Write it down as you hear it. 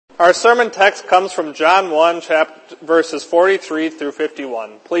Our sermon text comes from John 1, verses 43 through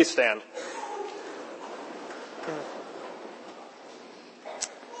 51. Please stand.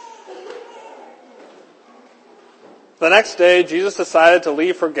 The next day, Jesus decided to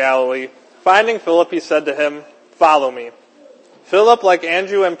leave for Galilee. Finding Philip, he said to him, "Follow me." Philip, like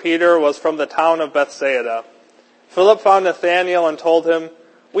Andrew and Peter, was from the town of Bethsaida. Philip found Nathanael and told him,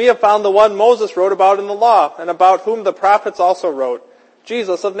 "We have found the one Moses wrote about in the law, and about whom the prophets also wrote,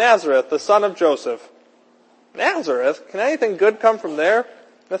 Jesus of Nazareth, the son of Joseph." "Nazareth? Can anything good come from there?"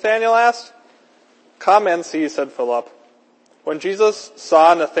 Nathanael asked. "Come and see," said Philip. When Jesus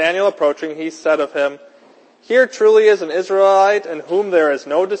saw Nathanael approaching, he said of him, "Here truly is an Israelite in whom there is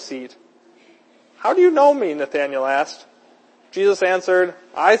no deceit." "How do you know me?" Nathanael asked. Jesus answered,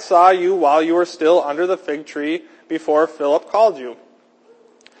 "I saw you while you were still under the fig tree before Philip called you."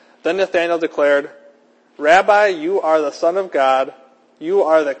 Then Nathanael declared, "Rabbi, you are the Son of God. You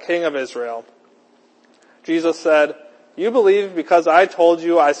are the King of Israel." Jesus said, "You believe because I told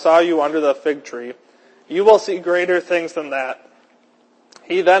you I saw you under the fig tree. You will see greater things than that."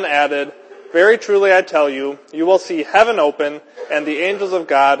 He then added, "Very truly I tell you, you will see heaven open and the angels of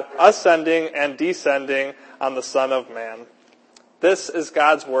God ascending and descending on the Son of Man." This is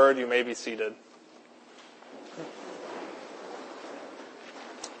God's word. You may be seated.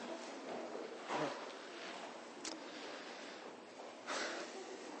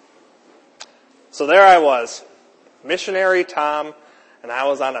 So there I was, missionary Tom, and I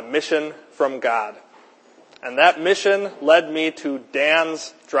was on a mission from God. And that mission led me to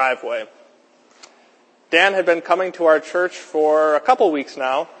Dan's driveway. Dan had been coming to our church for a couple weeks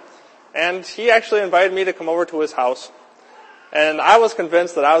now, and he actually invited me to come over to his house. And I was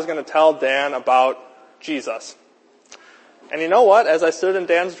convinced that I was going to tell Dan about Jesus. And you know what? As I stood in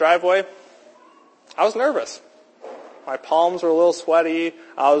Dan's driveway, I was nervous. My palms were a little sweaty.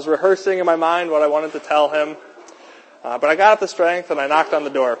 I was rehearsing in my mind what I wanted to tell him. But I got up the strength and I knocked on the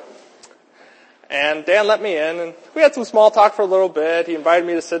door. And Dan let me in, and we had some small talk for a little bit. He invited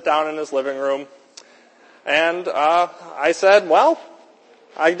me to sit down in his living room. And I said, "Well,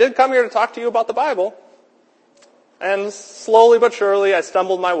 I did come here to talk to you about the Bible." And slowly but surely, I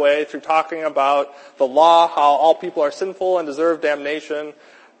stumbled my way through talking about the law, how all people are sinful and deserve damnation,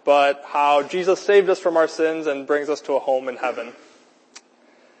 but how Jesus saved us from our sins and brings us to a home in heaven.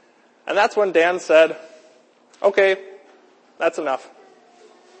 And that's when Dan said, "Okay, that's enough."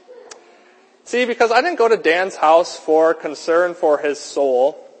 See, because I didn't go to Dan's house for concern for his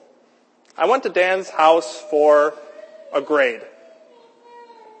soul, I went to Dan's house for a grade.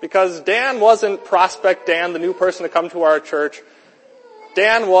 Because Dan wasn't Prospect Dan, the new person to come to our church.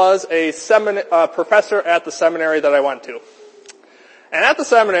 Dan was a professor at the seminary that I went to. And at the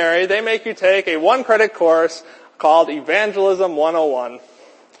seminary, they make you take a 1-credit course called Evangelism 101.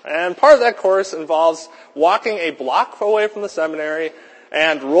 And part of that course involves walking a block away from the seminary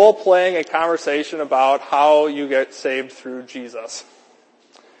and role-playing a conversation about how you get saved through Jesus.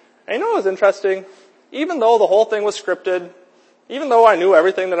 And you know what was interesting? Even though the whole thing was scripted, even though I knew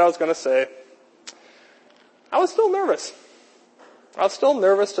everything that I was going to say, I was still nervous. I was still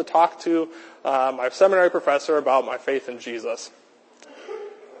nervous to talk to my seminary professor about my faith in Jesus.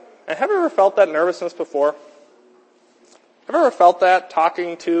 And have you ever felt that nervousness before? Have you ever felt that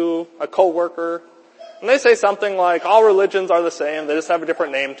talking to a coworker? And they say something like, all religions are the same, they just have a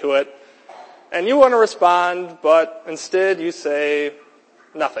different name to it. And you want to respond, but instead you say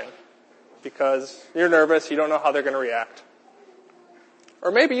nothing. Because you're nervous, you don't know how they're going to react.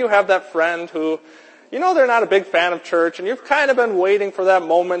 Or maybe you have that friend who, you know they're not a big fan of church, and you've kind of been waiting for that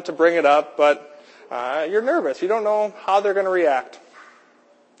moment to bring it up, but you're nervous. You don't know how they're going to react.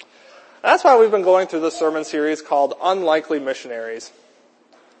 That's why we've been going through this sermon series called Unlikely Missionaries.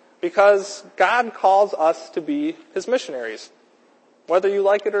 Because God calls us to be His missionaries, whether you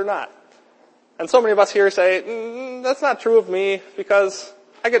like it or not. And so many of us here say, that's not true of me, because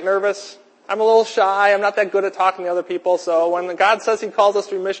I get nervous. I'm a little shy. I'm not that good at talking to other people. So when God says He calls us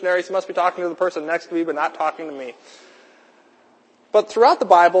to be missionaries, He must be talking to the person next to me, but not talking to me. But throughout the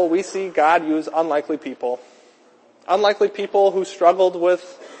Bible, we see God use unlikely people. Unlikely people who struggled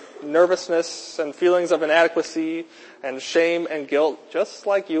with nervousness and feelings of inadequacy and shame and guilt, just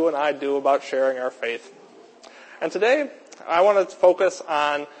like you and I do about sharing our faith. And today, I want to focus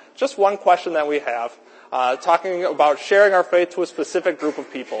on just one question that we have, talking about sharing our faith to a specific group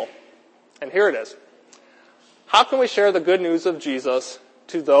of people. And here it is. How can we share the good news of Jesus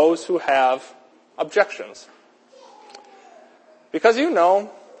to those who have objections? Because you know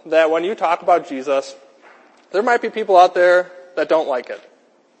that when you talk about Jesus, there might be people out there that don't like it.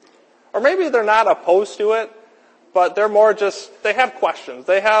 Or maybe they're not opposed to it, but they're more just, they have questions,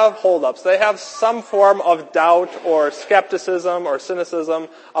 they have holdups, they have some form of doubt or skepticism or cynicism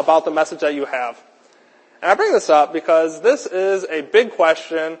about the message that you have. And I bring this up because this is a big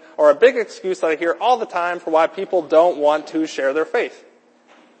question or a big excuse that I hear all the time for why people don't want to share their faith.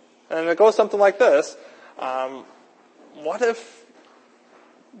 And it goes something like this. What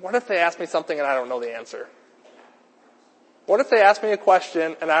if they ask me something and I don't know the answer? What if they ask me a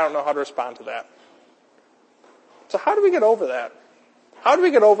question and I don't know how to respond to that? So how do we get over that? How do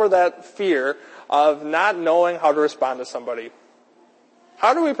we get over that fear of not knowing how to respond to somebody?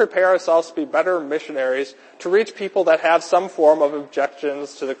 How do we prepare ourselves to be better missionaries to reach people that have some form of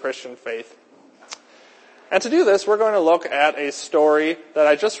objections to the Christian faith? And to do this, we're going to look at a story that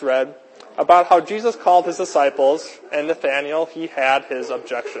I just read about how Jesus called his disciples, and Nathanael, he had his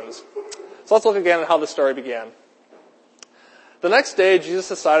objections. So let's look again at how the story began. The next day, Jesus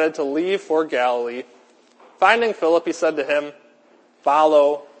decided to leave for Galilee. Finding Philip, he said to him,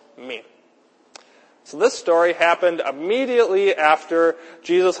 "Follow me." So this story happened immediately after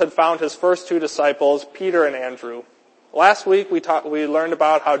Jesus had found his first two disciples, Peter and Andrew. Last week we learned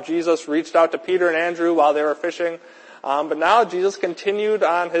about how Jesus reached out to Peter and Andrew while they were fishing. But now Jesus continued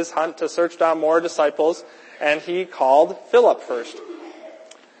on his hunt to search down more disciples, and he called Philip first.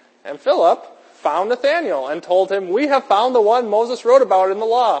 And Philip found Nathanael and told him, "We have found the one Moses wrote about in the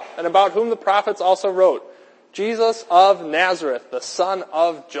law, and about whom the prophets also wrote, Jesus of Nazareth, the son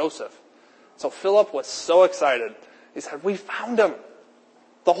of Joseph." So Philip was so excited. He said, "We found him.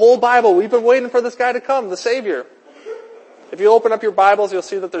 The whole Bible, we've been waiting for this guy to come, the Savior." If you open up your Bibles, you'll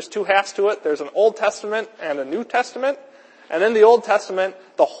see that there's two halves to it. There's an Old Testament and a New Testament. And in the Old Testament,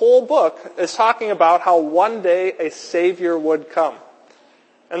 the whole book is talking about how one day a Savior would come.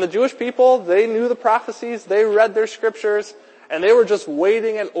 And the Jewish people, they knew the prophecies, they read their scriptures, and they were just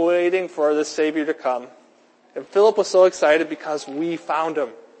waiting and waiting for the Savior to come. And Philip was so excited because we found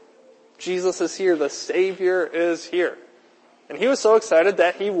him. Jesus is here. The Savior is here. And he was so excited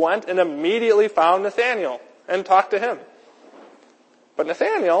that he went and immediately found Nathanael and talked to him. But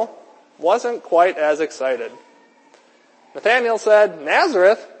Nathanael wasn't quite as excited. Nathanael said,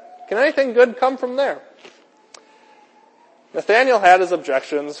 "Nazareth? Can anything good come from there?" Nathanael had his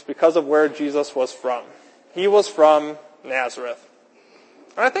objections because of where Jesus was from. He was from Nazareth.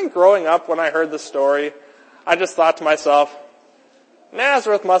 And I think growing up when I heard this story, I just thought to myself,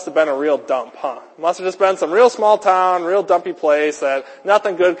 Nazareth must have been a real dump, huh? Must have just been some real small town, real dumpy place that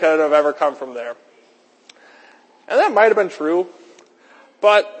nothing good could have ever come from there. And that might have been true.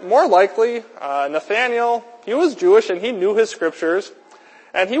 But more likely, Nathanael, he was Jewish and he knew his scriptures.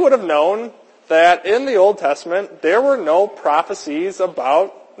 And he would have known that in the Old Testament, there were no prophecies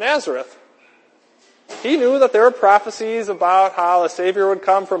about Nazareth. He knew that there were prophecies about how a Savior would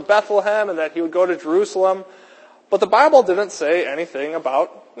come from Bethlehem and that he would go to Jerusalem. But the Bible didn't say anything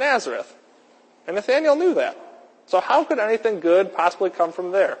about Nazareth. And Nathanael knew that. So how could anything good possibly come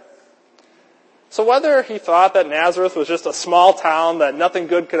from there? So whether he thought that Nazareth was just a small town, that nothing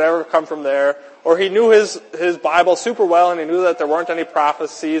good could ever come from there, or he knew his Bible super well and he knew that there weren't any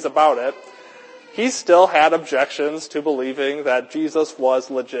prophecies about it, he still had objections to believing that Jesus was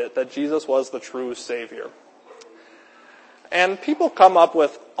legit, that Jesus was the true Savior. And people come up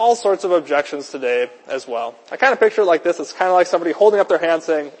with all sorts of objections today as well. I kind of picture it like this. It's kind of like somebody holding up their hand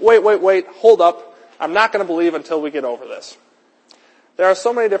saying, wait, hold up. I'm not going to believe until we get over this. There are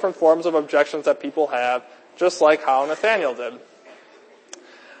so many different forms of objections that people have, just like how Nathanael did.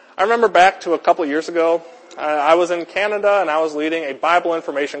 I remember back to a couple years ago, I was in Canada and I was leading a Bible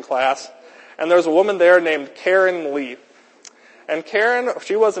information class, and there was a woman there named Karen Lee. And Karen,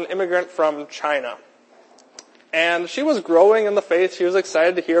 she was an immigrant from China. And she was growing in the faith. She was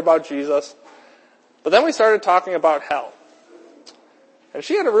excited to hear about Jesus. But then we started talking about hell. And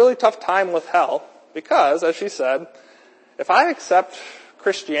she had a really tough time with hell because, as she said, if I accept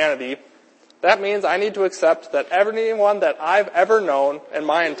Christianity, that means I need to accept that everyone that I've ever known and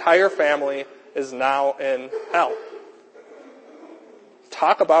my entire family is now in hell.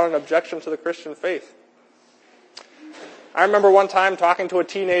 Talk about an objection to the Christian faith. I remember one time talking to a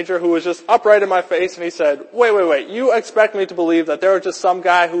teenager who was just upright in my face, and he said, wait, you expect me to believe that there was just some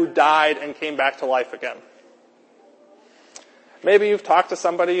guy who died and came back to life again? Maybe you've talked to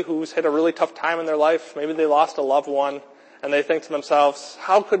somebody who's hit a really tough time in their life. Maybe they lost a loved one, and they think to themselves,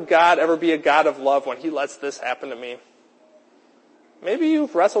 how could God ever be a God of love when he lets this happen to me? Maybe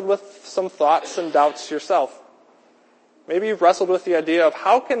you've wrestled with some thoughts and doubts yourself. Maybe you've wrestled with the idea of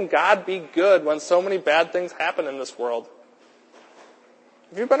how can God be good when so many bad things happen in this world?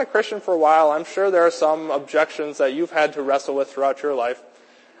 If you've been a Christian for a while, I'm sure there are some objections that you've had to wrestle with throughout your life.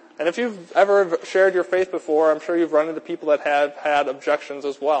 And if you've ever shared your faith before, I'm sure you've run into people that have had objections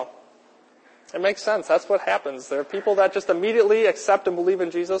as well. It makes sense. That's what happens. There are people that just immediately accept and believe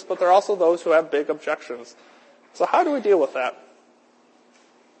in Jesus, but there are also those who have big objections. So how do we deal with that?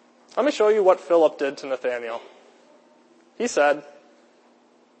 Let me show you what Philip did to Nathanael. He said,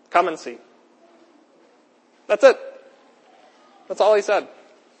 "Come and see." That's it. That's all he said.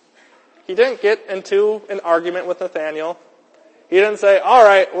 He didn't get into an argument with Nathanael. He didn't say, "All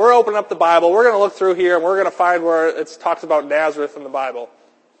right, we're opening up the Bible. We're going to look through here and we're going to find where it talks about Nazareth in the Bible."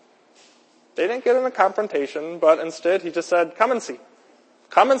 They didn't get in a confrontation, but instead he just said, "Come and see.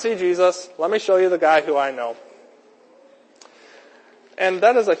 Come and see Jesus. Let me show you the guy who I know." And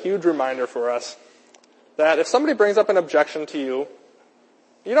that is a huge reminder for us that if somebody brings up an objection to you,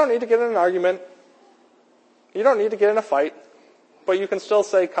 you don't need to get in an argument. You don't need to get in a fight, but you can still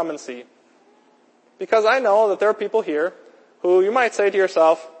say, "Come and see." Because I know that there are people here who you might say to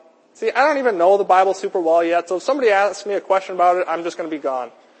yourself, "See, I don't even know the Bible super well yet, so if somebody asks me a question about it, I'm just going to be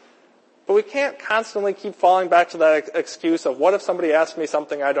gone." But we can't constantly keep falling back to that excuse of what if somebody asks me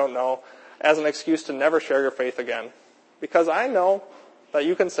something I don't know as an excuse to never share your faith again. Because I know that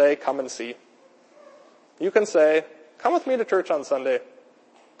you can say, "Come and see." You can say, "Come with me to church on Sunday.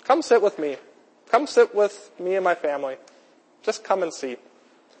 Come sit with me. Come sit with me and my family. Just come and see."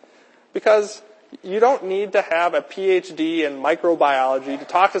 Because you don't need to have a PhD in microbiology to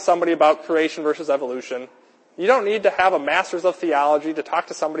talk to somebody about creation versus evolution. You don't need to have a master's of theology to talk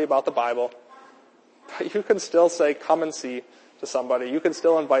to somebody about the Bible. But you can still say, "Come and see" to somebody. You can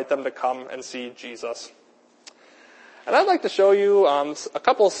still invite them to come and see Jesus. And I'd like to show you a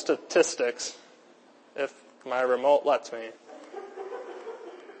couple of statistics, if my remote lets me.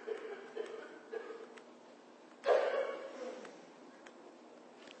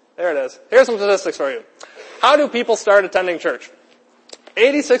 There it is. Here's some statistics for you. How do people start attending church?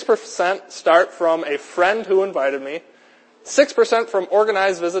 86% start from a friend who invited me, 6% from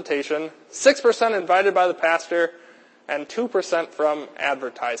organized visitation, 6% invited by the pastor, and 2% from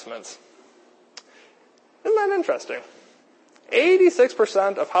advertisements. Isn't that interesting?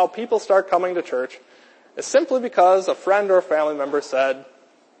 86% of how people start coming to church is simply because a friend or a family member said,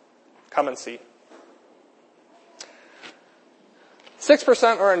 "Come and see."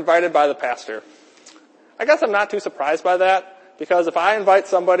 6% are invited by the pastor. I guess I'm not too surprised by that, because if I invite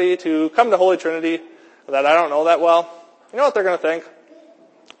somebody to come to Holy Trinity that I don't know that well, you know what they're going to think?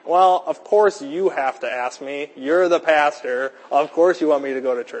 Well, of course you have to ask me. You're the pastor. Of course you want me to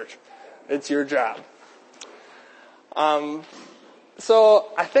go to church. It's your job.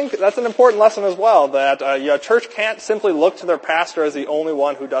 So I think that's an important lesson as well, that a church can't simply look to their pastor as the only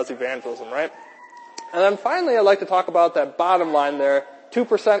one who does evangelism, right? And then finally, I'd like to talk about that bottom line there.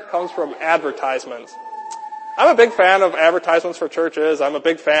 2% comes from advertisements. I'm a big fan of advertisements for churches. I'm a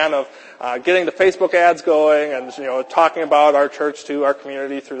big fan of getting the Facebook ads going and talking about our church to our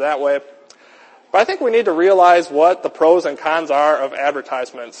community through that way. But I think we need to realize what the pros and cons are of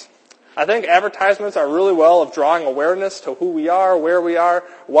advertisements. I think advertisements are really well of drawing awareness to who we are, where we are,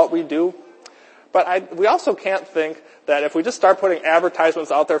 what we do. But we also can't think that if we just start putting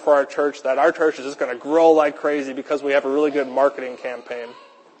advertisements out there for our church, that our church is just going to grow like crazy because we have a really good marketing campaign.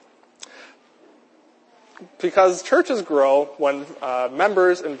 Because churches grow when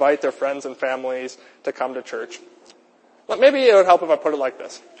members invite their friends and families to come to church. But maybe it would help if I put it like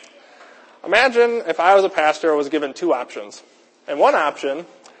this. Imagine if I was a pastor and was given two options. And one option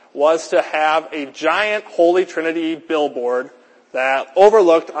was to have a giant Holy Trinity billboard that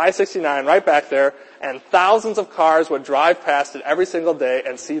overlooked I-69 right back there, and thousands of cars would drive past it every single day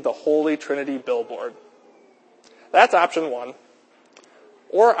and see the Holy Trinity billboard. That's option one.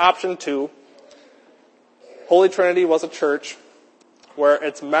 Or option two, Holy Trinity was a church where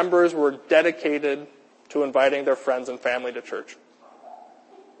its members were dedicated to inviting their friends and family to church.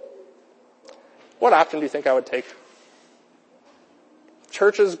 What option do you think I would take?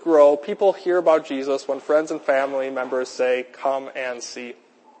 Churches grow, people hear about Jesus when friends and family members say, "Come and see."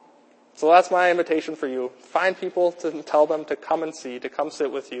 So that's my invitation for you. Find people to tell them to come and see, to come sit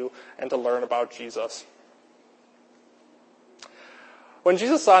with you, and to learn about Jesus. When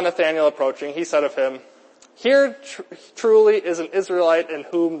Jesus saw Nathanael approaching, he said of him, "Here truly is an Israelite in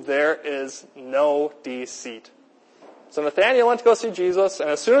whom there is no deceit." So Nathanael went to go see Jesus, and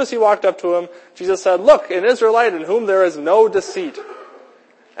as soon as he walked up to him, Jesus said, "Look, an Israelite in whom there is no deceit."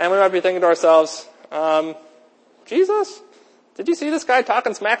 And we might be thinking to ourselves, Jesus, did you see this guy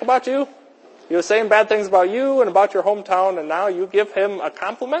talking smack about you? He was saying bad things about you and about your hometown, and now you give him a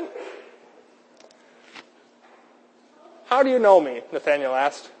compliment? "How do you know me?" Nathanael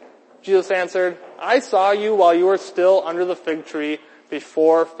asked. Jesus answered, "I saw you while you were still under the fig tree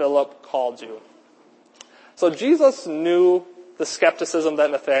before Philip called you. So Jesus knew the skepticism that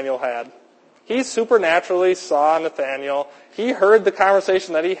Nathanael had. He supernaturally saw Nathanael. He heard the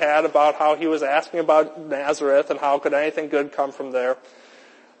conversation that he had about how he was asking about Nazareth and how could anything good come from there.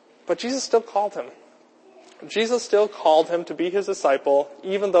 But Jesus still called him. Jesus still called him to be his disciple,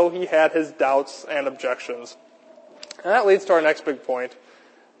 even though he had his doubts and objections. And that leads to our next big point,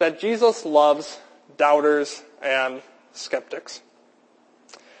 that Jesus loves doubters and skeptics.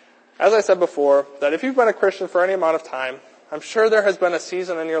 As I said before, that if you've been a Christian for any amount of time, I'm sure there has been a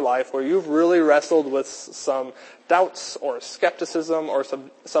season in your life where you've really wrestled with some doubts or skepticism or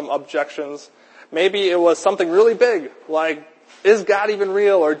some objections. Maybe it was something really big, like, is God even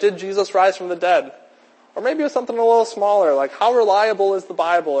real, or did Jesus rise from the dead? Or maybe it was something a little smaller, like how reliable is the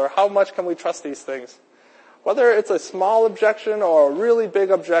Bible, or how much can we trust these things? Whether it's a small objection or a really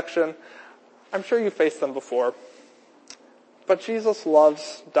big objection, I'm sure you faced them before. But Jesus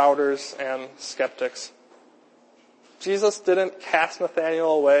loves doubters and skeptics. Jesus didn't cast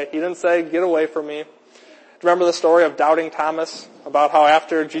Nathanael away. He didn't say, get away from me. Remember the story of doubting Thomas, about how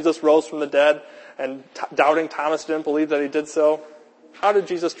after Jesus rose from the dead and doubting Thomas didn't believe that he did so? How did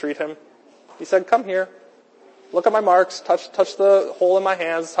Jesus treat him? He said, come here. Look at my marks. Touch the hole in my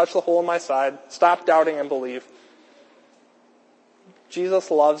hands. Touch the hole in my side. Stop doubting and believe.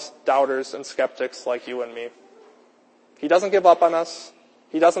 Jesus loves doubters and skeptics like you and me. He doesn't give up on us.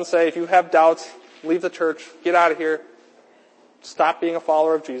 He doesn't say, if you have doubts, leave the church. Get out of here. Stop being a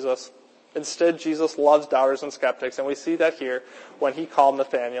follower of Jesus. Instead, Jesus loves doubters and skeptics, and we see that here when he called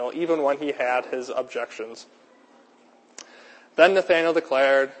Nathanael, even when he had his objections. Then Nathanael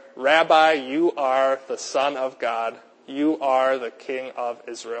declared, Rabbi, you are the Son of God. You are the King of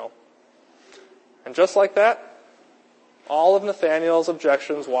Israel. And just like that, all of Nathanael's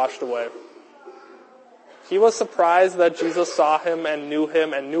objections washed away. He was surprised that Jesus saw him and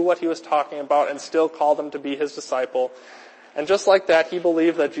knew what he was talking about and still called him to be his disciple. And just like that, he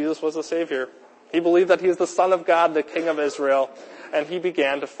believed that Jesus was the Savior. He believed that he is the Son of God, the King of Israel, and he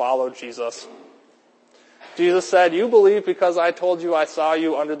began to follow Jesus. Jesus said, you believe because I told you I saw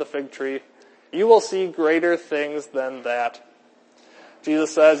you under the fig tree. You will see greater things than that.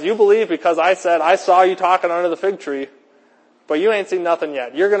 Jesus says, you believe because I said I saw you talking under the fig tree, but you ain't seen nothing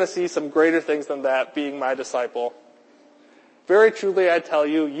yet. You're going to see some greater things than that being my disciple. Very truly I tell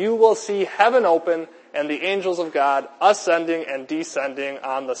you, you will see heaven open and the angels of God ascending and descending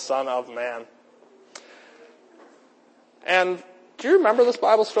on the Son of Man. And do you remember this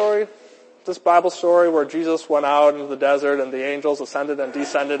Bible story? This Bible story where Jesus went out into the desert and the angels ascended and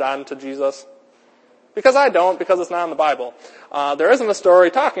descended onto Jesus? Because I don't, because it's not in the Bible. There isn't a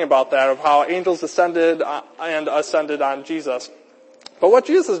story talking about that, of how angels descended and ascended on Jesus. But what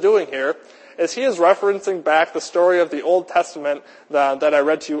Jesus is doing here is he is referencing back the story of the Old Testament that I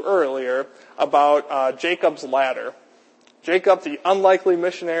read to you earlier about Jacob's ladder. Jacob, the unlikely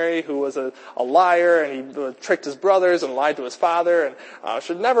missionary who was a liar, and he tricked his brothers and lied to his father, and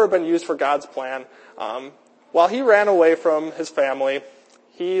should never have been used for God's plan. While he ran away from his family,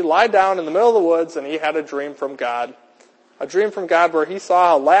 he lied down in the middle of the woods and he had a dream from God. A dream from God where he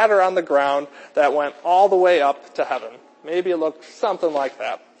saw a ladder on the ground that went all the way up to heaven. Maybe it looked something like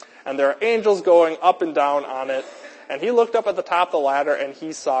that. And there are angels going up and down on it. And he looked up at the top of the ladder and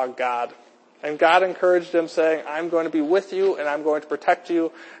he saw God. And God encouraged him, saying, I'm going to be with you, and I'm going to protect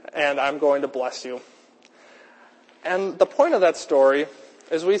you, and I'm going to bless you. And the point of that story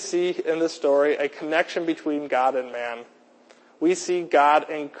is we see in this story a connection between God and man. We see God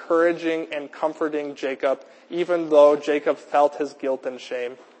encouraging and comforting Jacob, even though Jacob felt his guilt and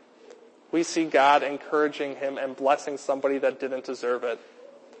shame. We see God encouraging him and blessing somebody that didn't deserve it.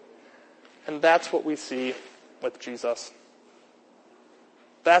 And that's what we see with Jesus.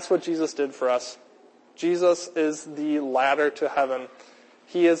 That's what Jesus did for us. Jesus is the ladder to heaven.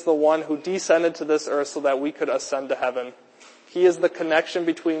 He is the one who descended to this earth so that we could ascend to heaven. He is the connection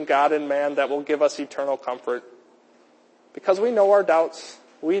between God and man that will give us eternal comfort. Because we know our doubts,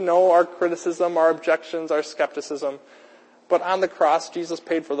 we know our criticism, our objections, our skepticism. But on the cross, Jesus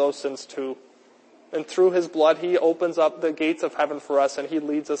paid for those sins too. And through his blood, he opens up the gates of heaven for us, and he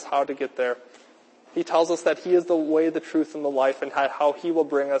leads us how to get there. He tells us that he is the way, the truth, and the life, and how he will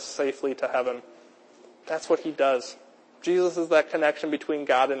bring us safely to heaven. That's what he does. Jesus is that connection between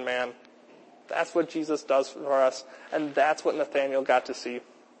God and man. That's what Jesus does for us, and that's what Nathanael got to see.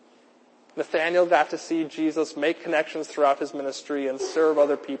 Nathanael got to see Jesus make connections throughout his ministry and serve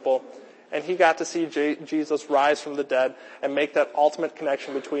other people, and he got to see Jesus rise from the dead and make that ultimate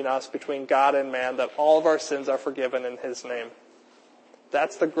connection between us, between God and man, that all of our sins are forgiven in his name.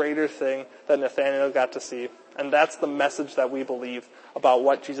 That's the greater thing that Nathanael got to see. And that's the message that we believe about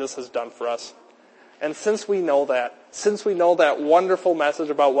what Jesus has done for us. And since we know that wonderful message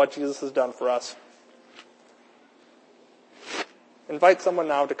about what Jesus has done for us, invite someone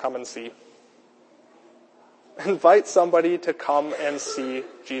now to come and see. Invite somebody to come and see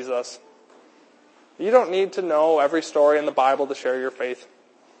Jesus. You don't need to know every story in the Bible to share your faith.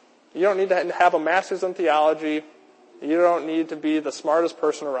 You don't need to have a master's in theology. You don't need to be the smartest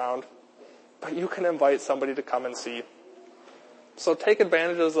person around. But you can invite somebody to come and see. So take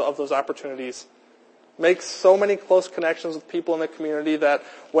advantage of those opportunities. Make so many close connections with people in the community that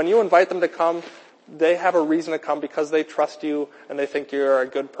when you invite them to come, they have a reason to come because they trust you and they think you're a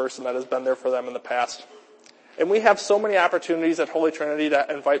good person that has been there for them in the past. And we have so many opportunities at Holy Trinity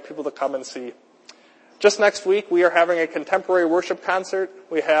to invite people to come and see. Just next week, we are having a contemporary worship concert.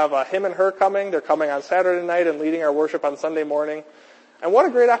 We have Him and Her coming. They're coming on Saturday night and leading our worship on Sunday morning. And what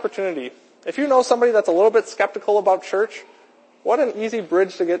a great opportunity. If you know somebody that's a little bit skeptical about church, what an easy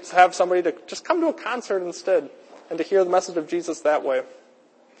bridge to have somebody to just come to a concert instead and to hear the message of Jesus that way.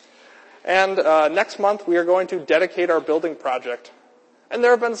 And next month, we are going to dedicate our building project. And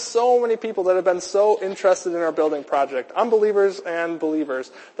there have been so many people that have been so interested in our building project, unbelievers and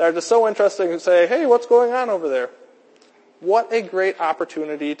believers, that are just so interested and say, hey, what's going on over there? What a great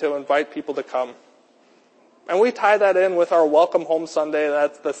opportunity to invite people to come. And we tie that in with our Welcome Home Sunday.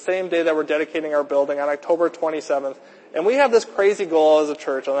 That's the same day that we're dedicating our building on October 27th. And we have this crazy goal as a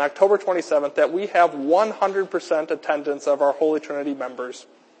church on October 27th that we have 100% attendance of our Holy Trinity members.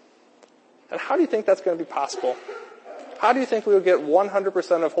 And how do you think that's going to be possible? How do you think we would get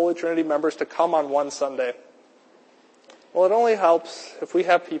 100% of Holy Trinity members to come on one Sunday? Well, it only helps if we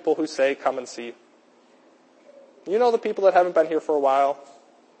have people who say, come and see. You know the people that haven't been here for a while.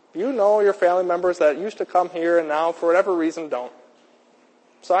 You know your family members that used to come here and now, for whatever reason, don't.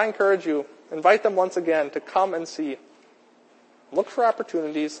 So I encourage you, invite them once again to come and see. Look for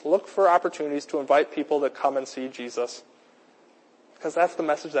opportunities to invite people to come and see Jesus. Because that's the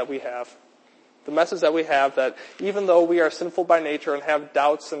message that we have. The message that we have that even though we are sinful by nature and have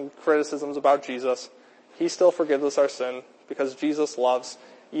doubts and criticisms about Jesus, He still forgives us our sin because Jesus loves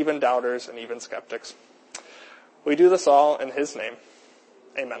even doubters and even skeptics. We do this all in His name.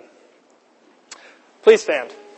 Amen. Please stand.